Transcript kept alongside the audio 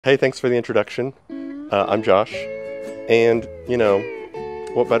Hey, thanks for the introduction. I'm Josh, and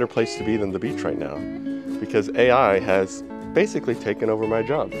what better place to be than the beach right now? Because AI has basically taken over my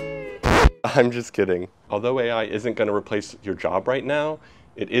job. I'm just kidding. Although AI isn't going to replace your job right now,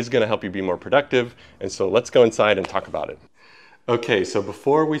 it is going to help you be more productive, and so let's go inside and talk about it. Okay, so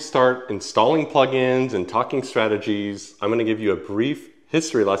before we start installing plugins and talking strategies, I'm going to give you a brief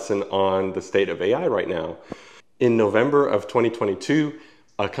history lesson on the state of AI right now. In November of 2022,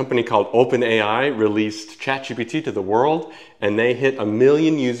 a company called OpenAI released ChatGPT to the world, and they hit 1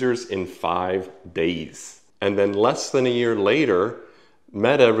 million users in 5 days. And then less than a year later,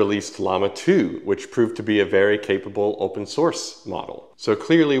 Meta released Llama 2, which proved to be a very capable open source model. So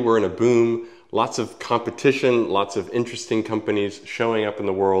clearly we're in a boom, lots of competition, lots of interesting companies showing up in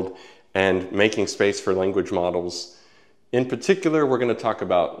the world and making space for language models. In particular, we're going to talk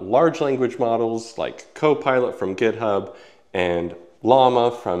about large language models like Copilot from GitHub and Llama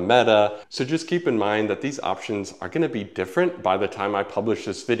from Meta. So just keep in mind that these options are going to be different by the time I publish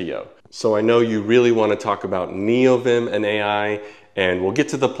this video. So I know you really want to talk about Neovim and AI, and we'll get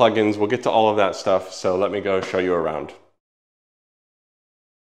to the plugins, we'll get to all of that stuff. So let me go show you around.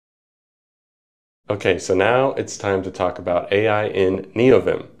 Okay, so now it's time to talk about AI in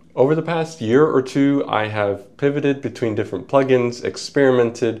Neovim. Over the past year or two, I have pivoted between different plugins,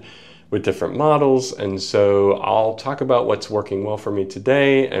 experimented with different models, and so I'll talk about what's working well for me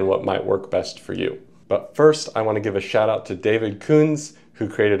today and what might work best for you. But first, I want to give a shout out to David Kunz, who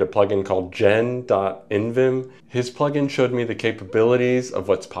created a plugin called gen.invim. His plugin showed me the capabilities of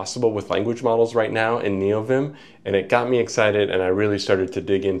what's possible with language models right now in Neovim, and it got me excited, and I really started to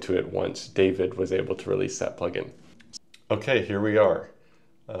dig into it once David was able to release that plugin. Okay, here we are.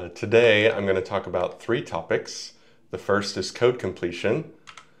 Today, I'm going to talk about 3 topics. The first is code completion.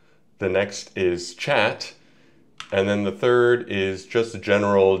 The next is chat, and then the third is just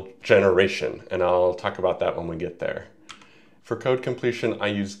general generation, and I'll talk about that when we get there. For code completion, I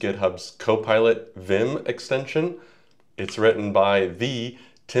use GitHub's Copilot Vim extension. It's written by the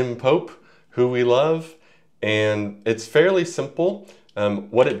Tim Pope, who we love, and it's fairly simple.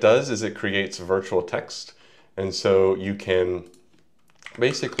 What it does is it creates virtual text, and so you can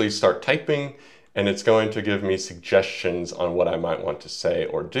basically start typing, and it's going to give me suggestions on what I might want to say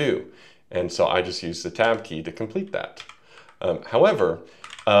or do. And so I just use the tab key to complete that. However,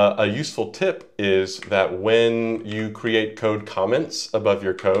 a useful tip is that when you create code comments above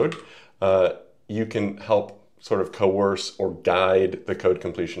your code, you can help sort of coerce or guide the code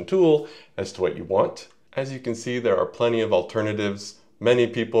completion tool as to what you want. As you can see, there are plenty of alternatives. Many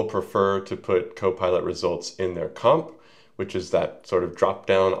people prefer to put Copilot results in their comp, which is that sort of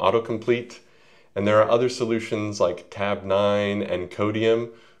drop-down autocomplete. And there are other solutions like Tab9 and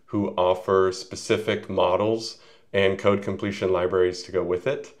Codium who offer specific models and code completion libraries to go with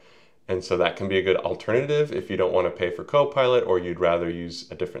it. And so that can be a good alternative if you don't want to pay for Copilot or you'd rather use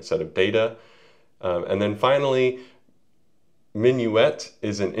a different set of data. And then finally, Minuet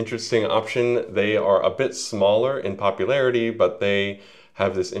is an interesting option. They are a bit smaller in popularity, but they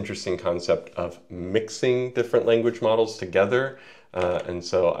have this interesting concept of mixing different language models together. And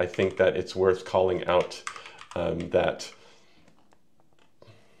so I think that it's worth calling out that,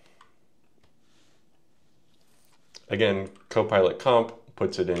 again, Copilot Comp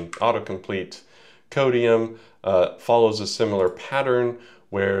puts it in autocomplete. Codium follows a similar pattern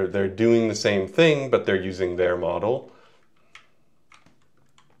where they're doing the same thing, but they're using their model.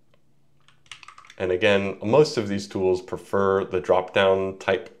 And again, most of these tools prefer the drop-down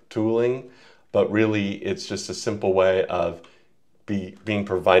type tooling, but really it's just a simple way of being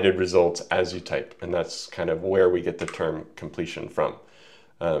provided results as you type. And that's kind of where we get the term completion from.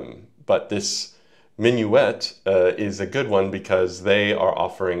 But this Minuet is a good one because they are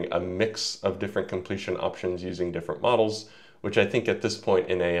offering a mix of different completion options using different models, which I think at this point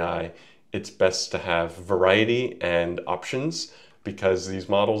in AI, it's best to have variety and options because these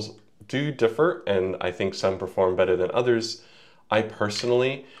models do differ, and I think some perform better than others. I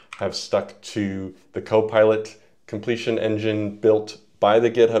personally have stuck to the Copilot completion engine built by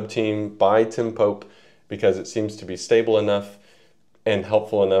the GitHub team, by Tim Pope, because it seems to be stable enough and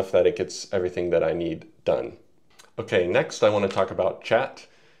helpful enough that it gets everything that I need done. Okay, next I want to talk about chat.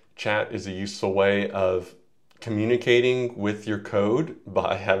 Chat is a useful way of communicating with your code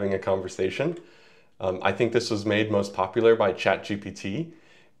by having a conversation. I think this was made most popular by ChatGPT,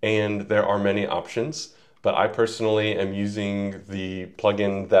 and there are many options, but I personally am using the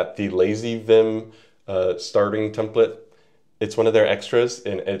plugin that the Lazy Vim starting template, it's one of their extras,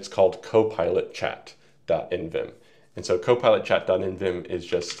 and it's called Copilot Chat.invim. And so Copilot Chat.invim is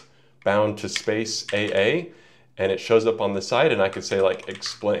just bound to space AA, and it shows up on the side, and I could say like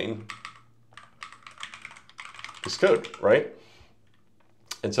explain this code, right?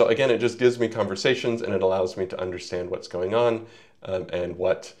 And so again, it just gives me conversations, and it allows me to understand what's going on and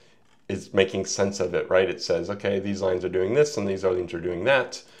what is making sense of it, right? It says, okay, these lines are doing this and these lines are doing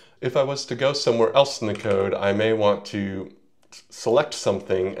that. If I was to go somewhere else in the code, I may want to select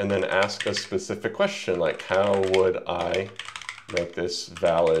something and then ask a specific question, like how would I make this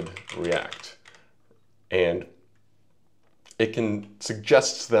valid react? And it can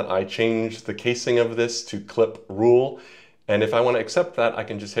suggest that I change the casing of this to clip rule. And if I want to accept that, I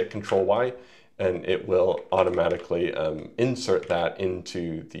can just hit Control Y, and it will automatically insert that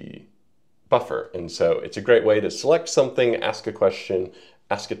into the buffer. And so it's a great way to select something, ask a question,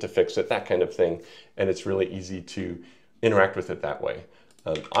 ask it to fix it, that kind of thing. And it's really easy to interact with it that way.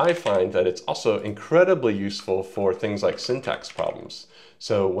 I find that it's also incredibly useful for things like syntax problems.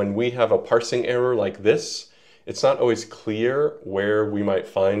 So when we have a parsing error like this, it's not always clear where we might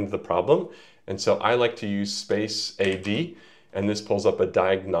find the problem. And so I like to use space AD, and this pulls up a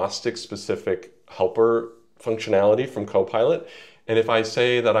diagnostic specific helper functionality from Copilot. And if I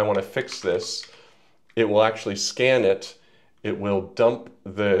say that I want to fix this, it will actually scan it. It will dump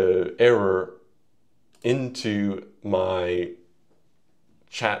the error into my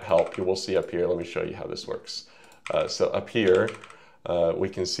chat help. You will see up here. Let me show you how this works. So up here, we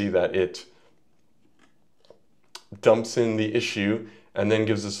can see that it dumps in the issue and then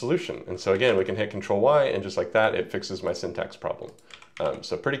gives a solution. And so again, we can hit Control Y, and just like that, it fixes my syntax problem.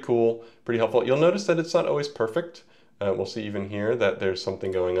 So pretty cool, pretty helpful. You'll notice that it's not always perfect. We'll see even here that there's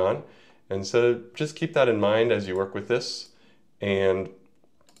something going on. And so just keep that in mind as you work with this. And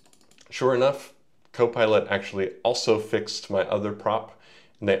sure enough, Copilot actually also fixed my other prop,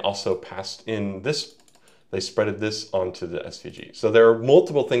 and they also passed in this, they spreaded this onto the SVG. So there are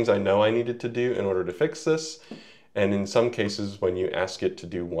multiple things I know I needed to do in order to fix this. And in some cases, when you ask it to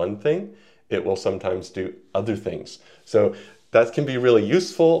do one thing, it will sometimes do other things. So that can be really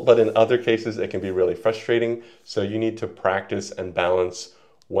useful, but in other cases, it can be really frustrating. So you need to practice and balance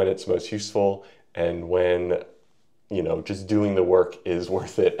when it's most useful and when, you know, just doing the work is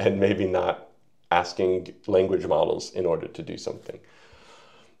worth it, and maybe not asking language models in order to do something.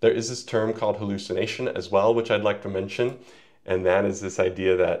 There is this term called hallucination as well, which I'd like to mention. And that is this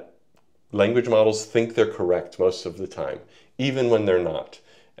idea that language models think they're correct most of the time, even when they're not.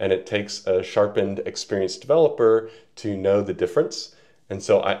 And it takes a sharpened, experienced developer to know the difference. And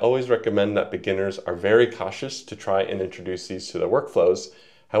so I always recommend that beginners are very cautious to try and introduce these to their workflows.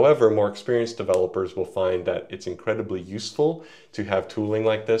 However, more experienced developers will find that it's incredibly useful to have tooling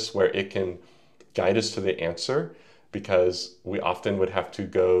like this where it can guide us to the answer, because we often would have to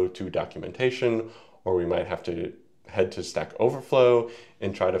go to documentation, or we might have to head to Stack Overflow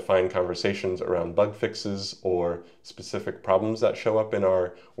and try to find conversations around bug fixes or specific problems that show up in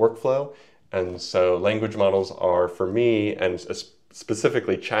our workflow. And so language models are, for me, and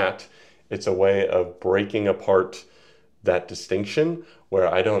specifically chat, it's a way of breaking apart that distinction where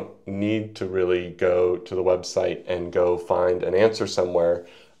I don't need to really go to the website and go find an answer somewhere.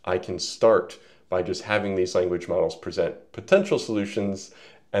 I can start by just having these language models present potential solutions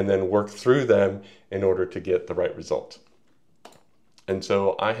and then work through them in order to get the right result. And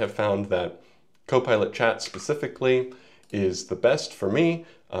so I have found that Copilot Chat specifically is the best for me.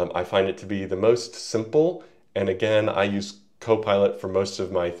 I find it to be the most simple. And again, I use Copilot for most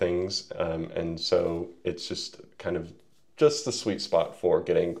of my things. And so it's just kind of just the sweet spot for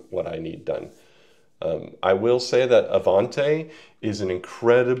getting what I need done. I will say that Avante is an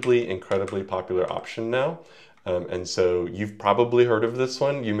incredibly, incredibly popular option now. And so you've probably heard of this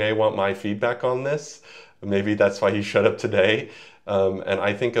one. You may want my feedback on this. Maybe that's why you showed up today. And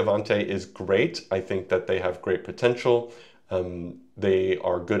I think Avante is great. I think that they have great potential. They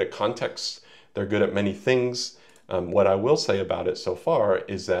are good at context. They're good at many things. What I will say about it so far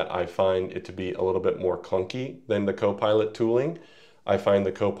is that I find it to be a little bit more clunky than the Copilot tooling. I find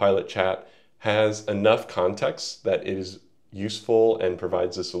the Copilot Chat has enough context that it is useful and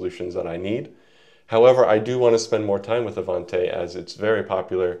provides the solutions that I need. However, I do want to spend more time with Avante as it's very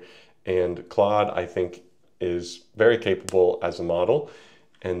popular, and Claude, I think, is very capable as a model.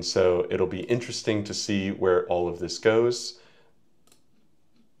 And so it'll be interesting to see where all of this goes.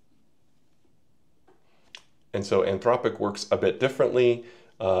 And so Anthropic works a bit differently.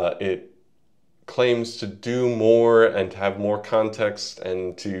 It claims to do more and to have more context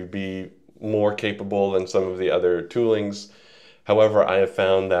and to be more capable than some of the other toolings. However, I have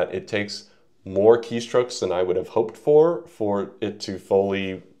found that it takes more keystrokes than I would have hoped for it to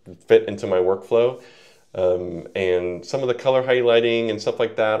fully fit into my workflow. And some of the color highlighting and stuff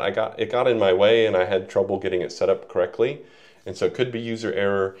like that, it got in my way and I had trouble getting it set up correctly. And so it could be user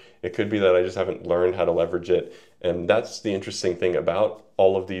error. It could be that I just haven't learned how to leverage it. And that's the interesting thing about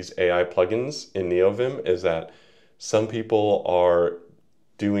all of these AI plugins in Neovim, is that some people are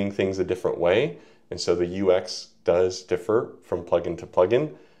doing things a different way. And so the UX does differ from plugin to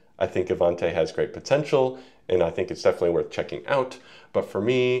plugin. I think Avante has great potential, and I think it's definitely worth checking out. But for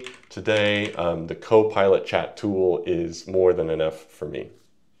me today, the Copilot chat tool is more than enough for me.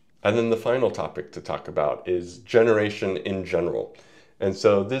 And then the final topic to talk about is generation in general. And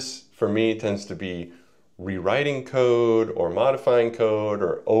so this, for me, tends to be rewriting code or modifying code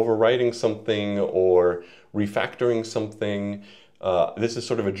or overwriting something or refactoring something. This is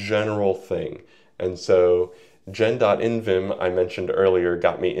sort of a general thing. And so gen.invim, I mentioned earlier,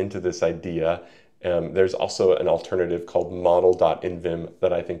 got me into this idea. There's also an alternative called model.invim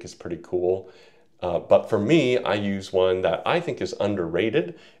that I think is pretty cool. But for me, I use one that I think is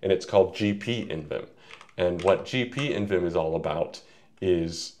underrated, and it's called GP-invim. And what GP-invim is all about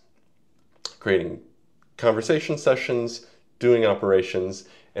is creating conversation sessions, doing operations,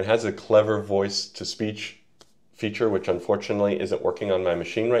 and has a clever voice-to-speech feature, which unfortunately isn't working on my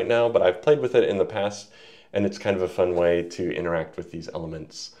machine right now, but I've played with it in the past, and it's kind of a fun way to interact with these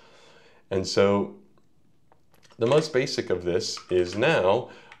elements. And so the most basic of this is now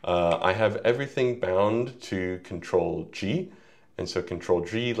I have everything bound to Control G. And so Control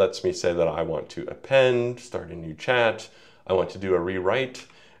G lets me say that I want to append, start a new chat, I want to do a rewrite.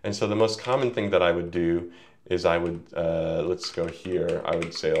 And so the most common thing that I would do is I would, let's go here, I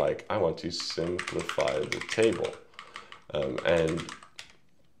would say like, I want to simplify the table. And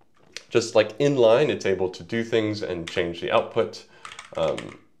just like inline, it's able to do things and change the output.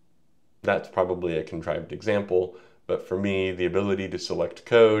 That's probably a contrived example, but for me, the ability to select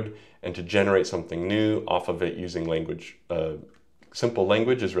code and to generate something new off of it using language, simple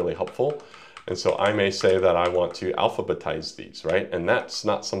language, is really helpful. And so I may say that I want to alphabetize these, right? And that's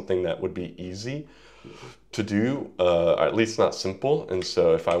not something that would be easy to do, or at least not simple. And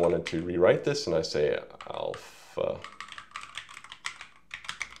so if I wanted to rewrite this and I say alpha,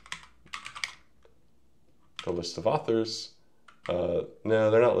 the list of authors,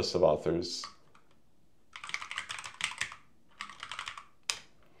 no, they're not list of authors.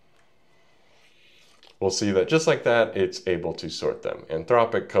 We'll see that just like that, it's able to sort them.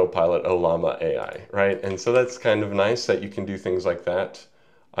 Anthropic, Copilot, Ollama, AI, right? And so that's kind of nice that you can do things like that.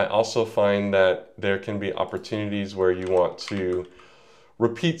 I also find that there can be opportunities where you want to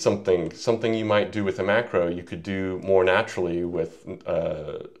repeat something you might do with a macro, you could do more naturally with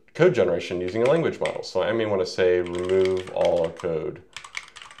code generation using a language model. So I may want to say remove all code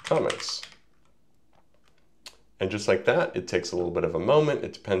comments. And just like that, it takes a little bit of a moment.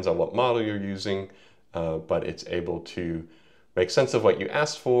 It depends on what model you're using, but it's able to make sense of what you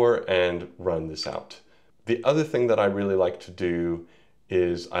asked for and run this out. The other thing that I really like to do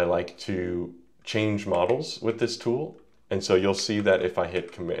is I like to change models with this tool. And so you'll see that if I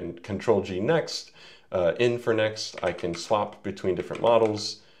hit Control G next, in for next, I can swap between different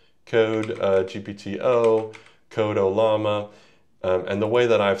models, code GPT-O, code Ollama, and the way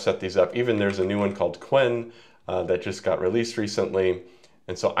that I've set these up, even there's a new one called Quen that just got released recently.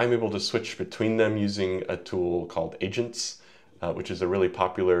 And so I'm able to switch between them using a tool called agents, which is a really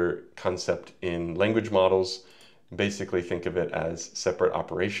popular concept in language models. Basically think of it as separate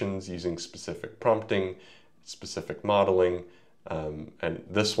operations using specific prompting, specific modeling, and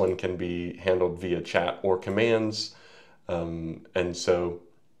this one can be handled via chat or commands. And so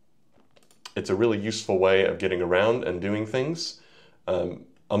it's a really useful way of getting around and doing things.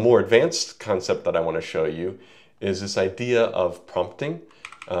 A more advanced concept that I want to show you is this idea of prompting.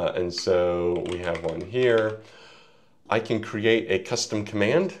 And so we have one here. I can create a custom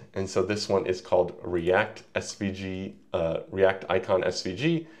command. And so this one is called React SVG, React Icon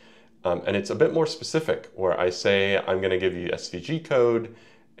SVG. And it's a bit more specific where I say, I'm going to give you SVG code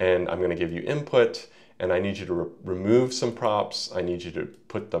and I'm going to give you input and I need you to remove some props. I need you to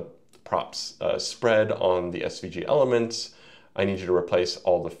put the props spread on the SVG elements. I need you to replace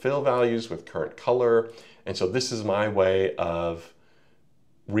all the fill values with current color. And so this is my way of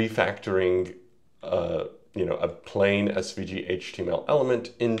refactoring a plain SVG HTML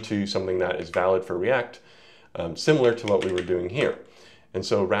element into something that is valid for React, similar to what we were doing here. And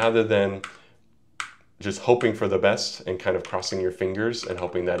so rather than just hoping for the best and kind of crossing your fingers and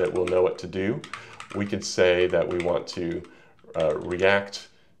hoping that it will know what to do, we could say that we want to React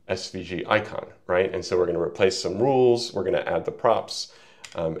SVG icon, right? And so we're going to replace some rules, we're going to add the props,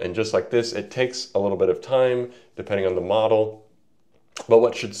 and just like this, it takes a little bit of time depending on the model, but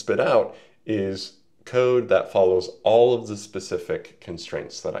what should spit out is code that follows all of the specific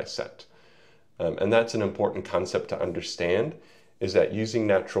constraints that I set. And that's an important concept to understand, is that using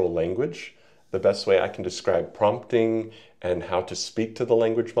natural language, the best way I can describe prompting and how to speak to the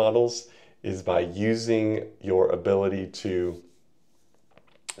language models is by using your ability to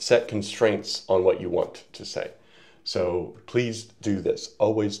set constraints on what you want to say. So please do this,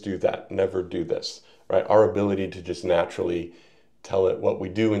 always do that, never do this, right? Our ability to just naturally tell it what we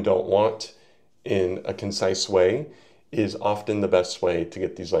do and don't want in a concise way is often the best way to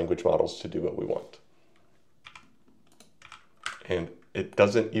get these language models to do what we want. And it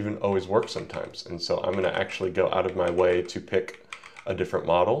doesn't even always work sometimes. And so I'm going to actually go out of my way to pick a different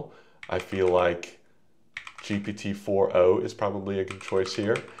model. I feel like GPT-4o is probably a good choice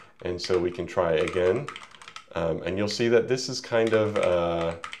here. And so we can try again. And you'll see that this is kind of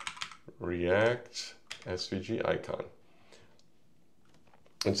a React SVG icon.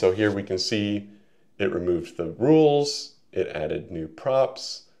 And so here we can see it removed the rules, it added new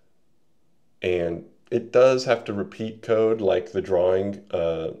props, and it does have to repeat code, like the drawing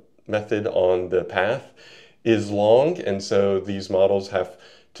method on the path is long, and so these models have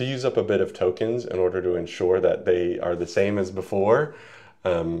to use up a bit of tokens in order to ensure that they are the same as before.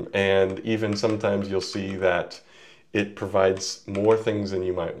 And even sometimes you'll see that it provides more things than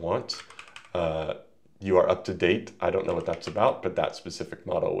you might want. You are up to date. I don't know what that's about, but that specific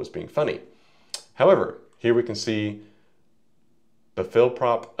model was being funny. However, here we can see the fill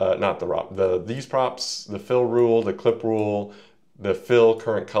prop, these props, the fill rule, the clip rule, the fill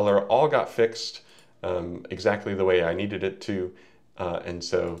current color all got fixed exactly the way I needed it to. And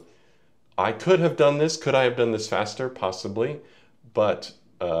so I could have done this. Could I have done this faster? Possibly, but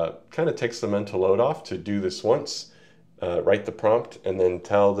kind of takes the mental load off to do this once, write the prompt, and then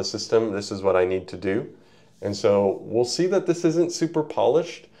tell the system this is what I need to do. And so we'll see that this isn't super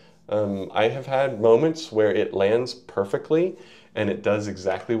polished. I have had moments where it lands perfectly and it does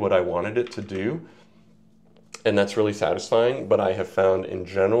exactly what I wanted it to do. And that's really satisfying, but I have found in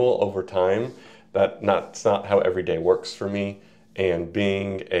general over time that it's not how every day works for me. And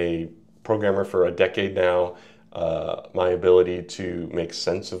being a programmer for a decade now, my ability to make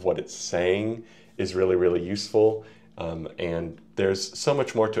sense of what it's saying is really, really useful. And there's so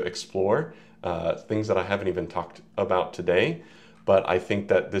much more to explore, things that I haven't even talked about today. But I think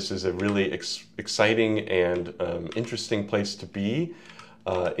that this is a really exciting and interesting place to be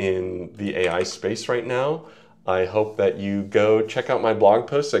in the AI space right now. I hope that you go check out my blog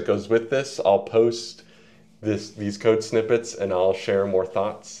post that goes with this. I'll post these code snippets and I'll share more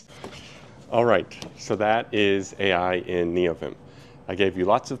thoughts. All right, so that is AI in Neovim. I gave you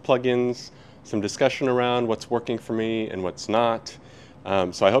lots of plugins, some discussion around what's working for me and what's not.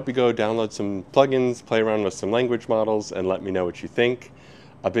 So I hope you go download some plugins, play around with some language models, and let me know what you think.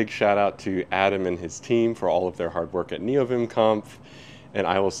 A big shout out to Adam and his team for all of their hard work at NeovimConf, and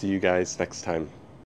I will see you guys next time.